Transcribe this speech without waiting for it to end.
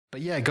But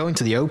yeah, going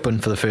to the Open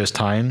for the first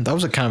time, that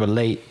was a kind of a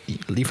late,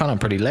 you found out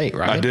pretty late,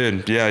 right? I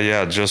did.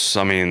 Yeah. Just,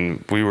 I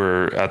mean, we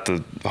were at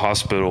the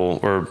hospital,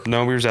 or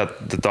no, we was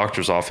at the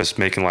doctor's office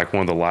making like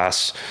one of the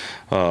last,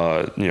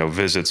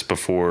 visits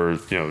before,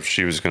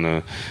 she was going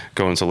to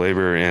go into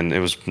labor, and it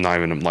was not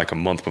even like a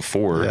month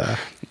before. Yeah.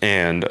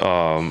 And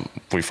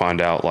we find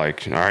out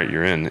like, all right,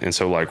 you're in. And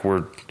so like,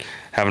 we're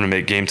having to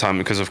make game time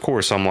because of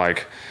course I'm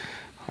like,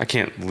 I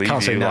can't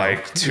leave you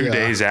like 2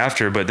 days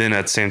after, but then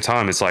at the same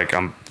time, it's like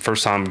I'm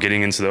first time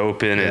getting into the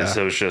Open, and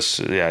so it's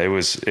just it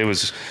was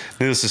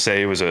needless to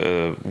say, it was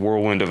a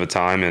whirlwind of a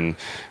time, and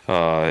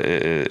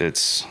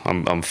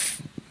I'm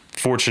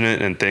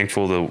fortunate and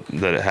thankful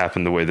that it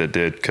happened the way that it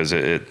did, because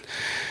it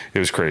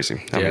was crazy.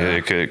 I mean,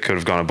 it could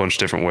have gone a bunch of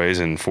different ways,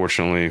 and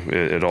fortunately,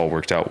 it all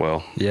worked out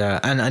well.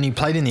 Yeah, and you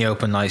played in the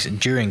Open like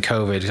during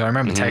COVID. I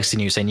remember texting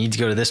you saying you need to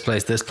go to this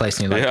place,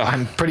 and you're like,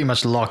 I'm pretty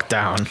much locked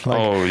down.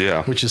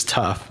 Like, which is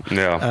tough.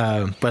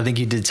 Yeah. But I think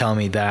you did tell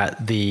me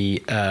that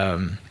the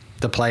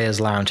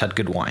Players Lounge had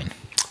good wine.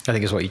 I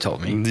think is what you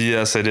told me.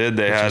 Yes, they did.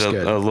 They had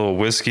a little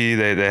whiskey.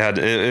 They had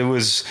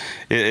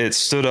it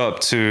stood up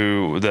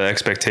to the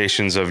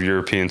expectations of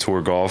European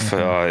Tour golf,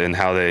 and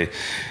how they,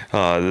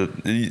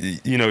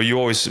 you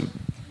always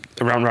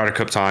around Ryder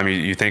Cup time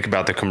you think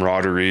about the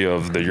camaraderie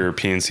of the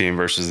European team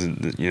versus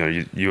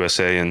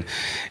USA, and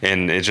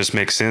it just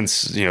makes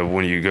sense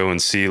when you go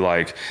and see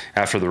like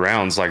after the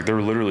rounds, like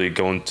they're literally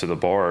going to the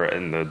bar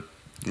and the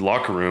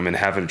locker room and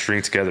having a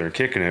drink together and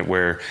kicking it,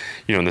 where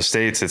in the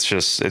States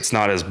it's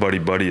not as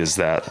buddy as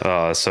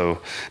that, so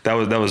that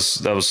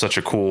was such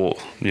a cool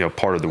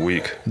part of the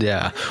week.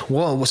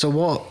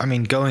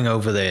 Going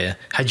over there,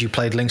 had you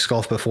played links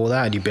golf before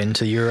that? Had you been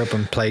to Europe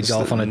and played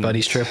golf on a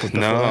buddy's trip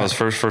before? No, it was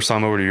first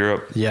time over to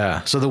Europe.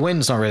 Yeah, so the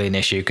wind's not really an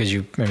issue, because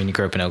you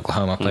grew up in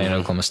Oklahoma, playing in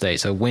Oklahoma State,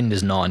 so wind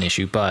is not an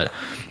issue, but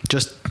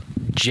just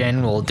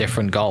general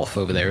different golf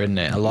over there, isn't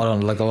it? A lot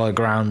of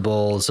ground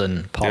balls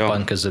and pop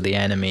bunkers are the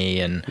enemy.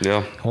 And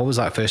what was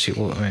that first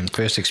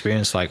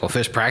experience like, or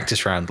first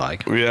practice round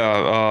like?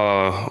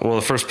 Well,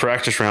 the first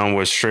practice round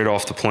was straight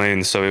off the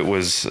plane, so it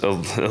was a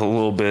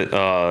little bit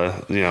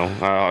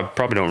I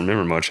probably don't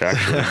remember much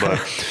actually, but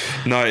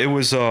no, it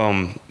was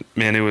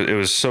it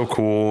was so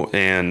cool.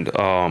 And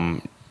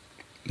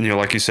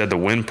like you said, the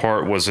wind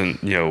part wasn't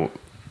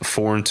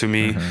foreign to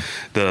me.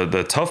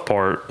 The tough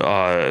part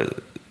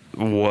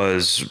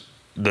was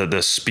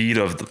the speed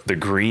of the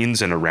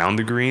greens and around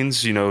the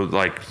greens,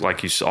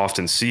 like you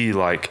often see,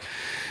 like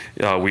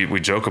we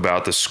joke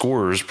about the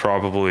scores,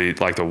 probably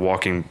like the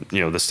walking,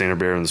 the standard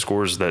bearer and the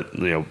scores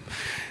that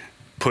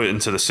put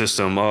into the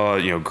system,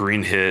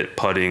 green hit,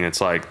 putting. It's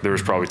like there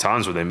was probably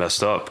times where they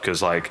messed up,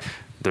 because like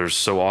there's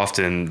so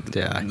often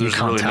there's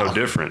really no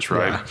difference,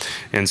 right?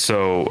 And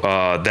so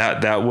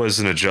that was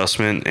an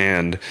adjustment.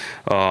 And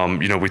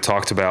we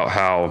talked about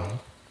how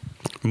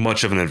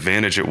much of an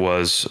advantage it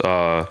was,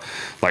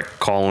 like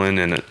Colin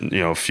and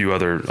a few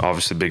other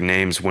obviously big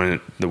names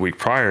went the week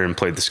prior and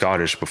played the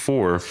Scottish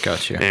before.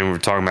 Gotcha. And we were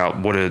talking about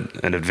what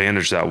an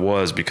advantage that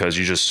was, because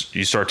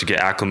you start to get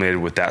acclimated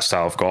with that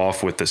style of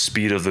golf, with the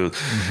speed of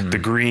the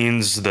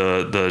greens,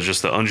 the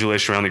just the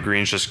undulation around the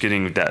greens, just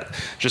getting that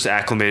just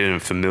acclimated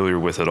and familiar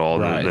with it all,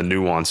 the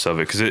nuance of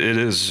it, because it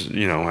is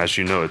as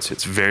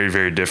it's very,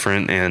 very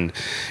different. And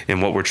in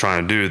what we're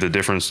trying to do, the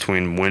difference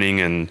between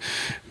winning and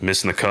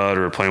missing the cut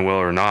or playing well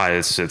or not,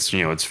 it's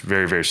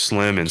very, very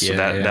slim. And so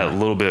that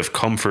little bit of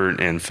comfort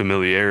and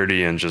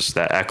familiarity and just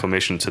that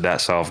acclimation to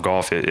that style of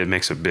golf, it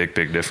makes a big,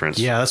 big difference.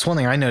 Yeah, that's one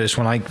thing I noticed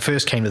when I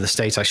first came to the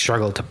States. I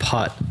struggled to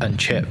putt and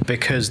chip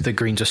because the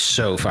greens are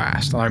so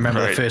fast. And I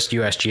remember the first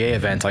USGA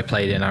event I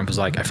played in, I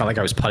felt like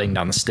I was putting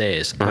down the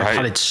stairs. I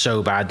putted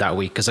so bad that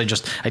week because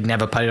I'd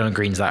never putted on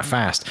greens that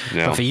fast.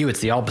 But for you,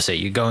 it's the opposite.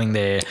 You're going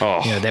there,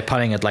 they're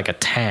putting at like a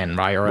 10,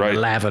 right? Or an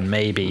 11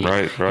 maybe.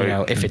 Right.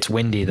 If it's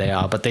windy, they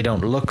are, but they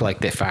don't look like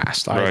they're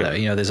fast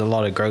either. There's a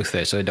lot of growth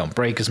there, so they don't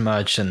break as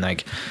much. And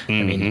like,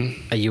 I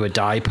mean, are you a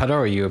die putter,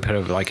 or are you a bit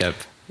of like a...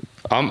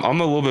 I'm a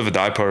little bit of a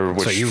die putter,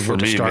 which so for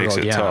me makes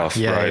it tough,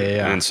 right?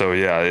 And so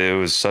it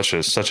was such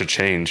a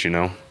change,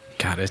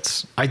 God,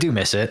 I do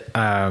miss it.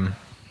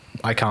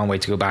 I can't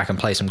wait to go back and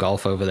play some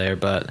golf over there.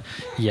 But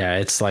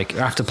it's like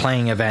after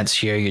playing events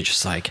here, you're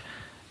just like,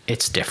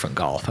 it's different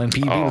golf. I mean,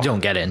 people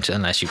don't get it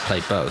unless you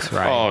play both,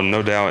 right? Oh,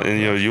 no doubt.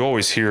 And you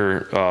always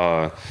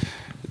hear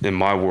in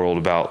my world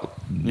about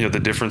the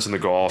difference in the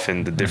golf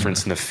and the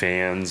difference in the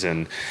fans,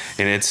 and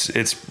it's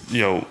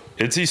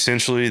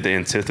essentially the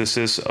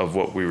antithesis of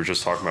what we were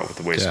just talking about with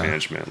the waste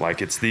management.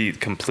 Like, it's the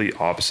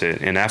complete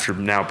opposite. And after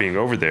now being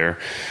over there,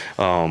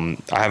 I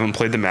haven't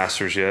played the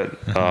Masters yet,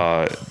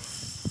 but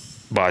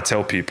I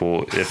tell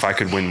people, if I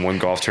could win one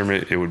golf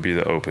tournament, it would be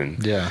the Open.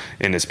 Yeah.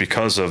 And it's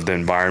because of the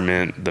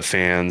environment, the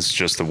fans,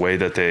 just the way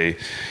that they,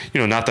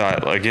 not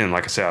that, again,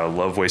 like I said, I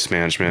love waste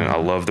management. I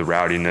love the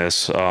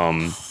rowdiness.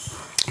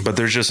 But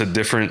there's just a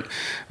different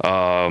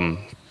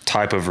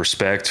type of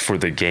respect for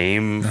the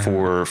game,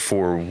 for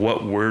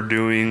what we're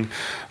doing.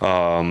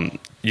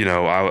 you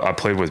know, I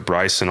played with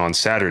Bryson on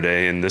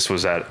Saturday, and this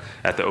was at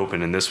the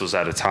Open, and this was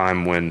at a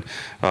time when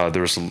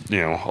there was,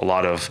 you know, a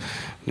lot of,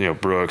 you know,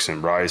 Brooks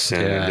and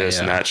Bryson and this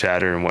and that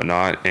chatter and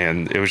whatnot,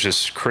 and it was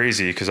just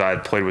crazy because I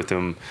had played with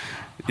them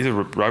either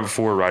right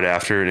before or right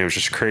after, and it was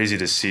just crazy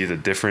to see the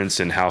difference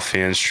in how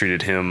fans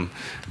treated him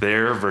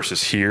there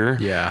versus here.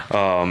 Yeah.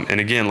 And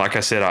again, like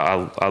I said,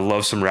 I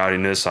love some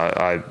rowdiness.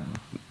 I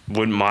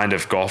wouldn't mind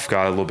if golf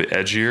got a little bit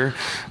edgier,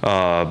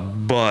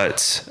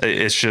 but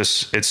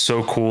it's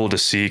so cool to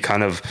see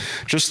kind of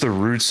just the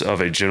roots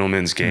of a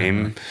gentleman's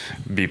game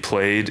be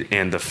played,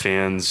 and the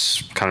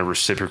fans kind of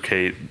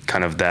reciprocate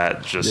kind of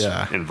that just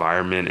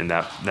environment and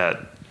that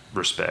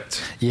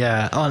respect.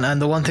 Yeah.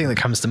 And the one thing that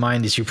comes to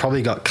mind is you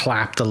probably got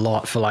clapped a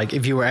lot for, like,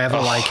 if you were ever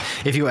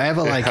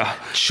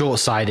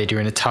short-sighted,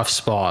 you're in a tough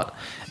spot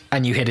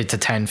and you hit it to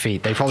 10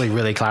 feet, they probably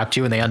really clapped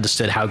you and they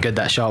understood how good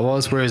that shot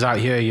was. Whereas out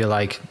here, you're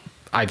like,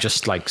 I've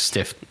just like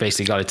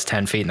basically got it to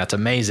 10 feet and that's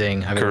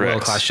amazing. I have a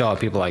world-class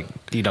shot. People are like,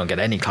 you don't get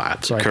any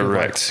claps. Right?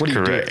 Correct. Like, what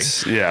are you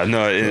doing? Yeah,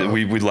 no,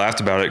 we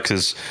laughed about it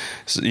because,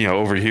 you know,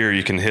 over here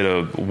you can hit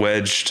a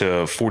wedge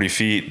to 40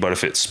 feet, but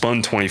if it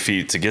spun 20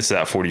 feet to get to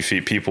that 40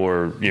 feet, people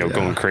are, you know,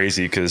 going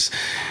crazy because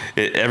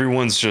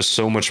everyone's just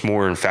so much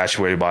more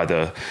infatuated by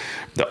the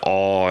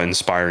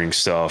awe-inspiring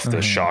stuff,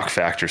 the shock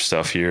factor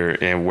stuff here,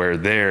 and where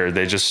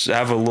they just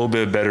have a little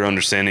bit better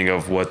understanding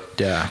of what,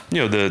 you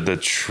know, the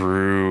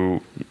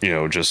true, you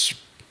know, just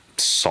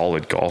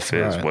solid golf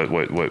is,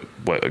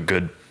 what a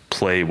good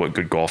play, what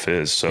good golf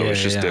is. So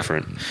it's just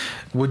different.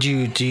 Do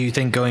you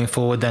think going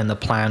forward then the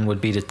plan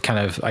would be to kind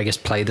of, I guess,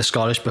 play the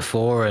Scottish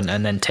before and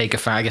then take a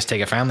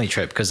family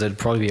trip, because it'd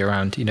probably be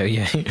around, you know,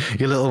 your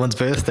little one's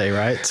birthday,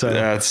 right? So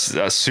that's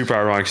super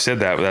ironic you said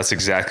that, but that's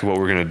exactly what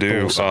we're going to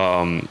do.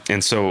 Awesome.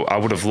 And so I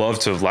would have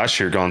loved to have last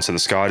year gone to the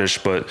Scottish,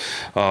 but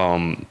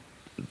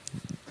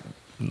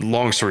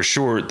long story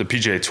short, the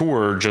PGA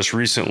Tour just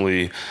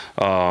recently,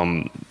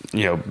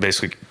 you know,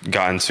 basically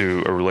got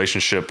into a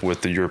relationship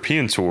with the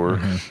European Tour,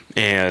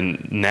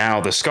 and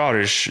now the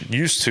Scottish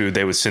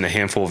they would send a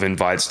handful of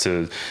invites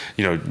to,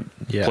 you know,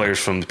 players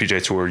from the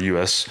PGA Tour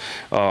US,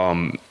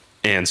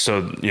 and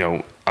so, you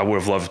know, I would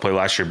have loved to play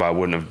last year, but I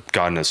wouldn't have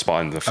gotten a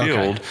spot in the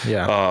field.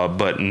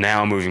 But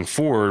now moving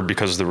forward,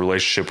 because of the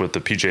relationship with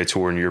the PGA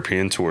Tour and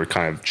European Tour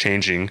kind of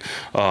changing,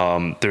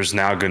 there's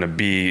now going to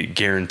be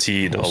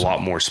guaranteed a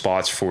lot more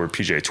spots for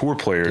PGA Tour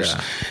players.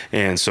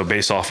 And so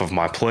based off of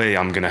my play,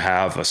 I'm going to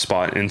have a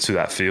spot into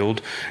that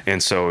field.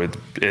 And so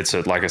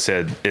like I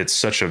said, it's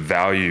such a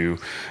value,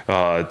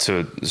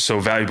 so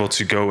valuable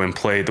to go and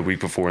play the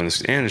week before. And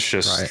it's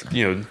just,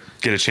 you know,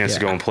 get a chance to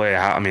go and play.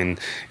 I mean,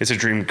 it's a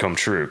dream come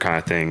true kind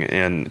of thing.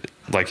 And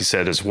like you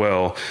said as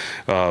well,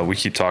 we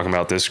keep talking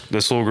about this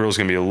little girl's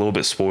going to be a little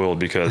bit spoiled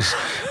because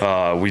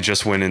we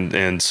just went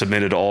and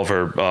submitted all of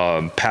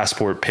her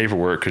passport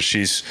paperwork, because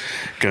she's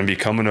going to be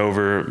coming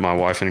over. My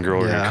wife and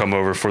girl are going to come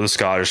over for the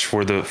Scottish,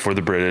 for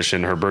the British,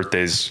 and her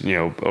birthday's, you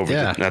know, over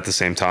at the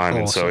same time.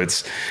 Awesome. And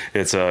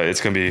so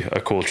it's going to be a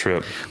cool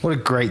trip. What a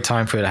great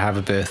time for her to have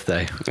a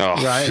birthday.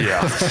 Oh, right?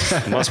 Yeah.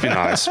 Must be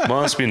nice.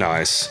 Must be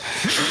nice.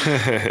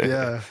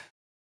 Yeah.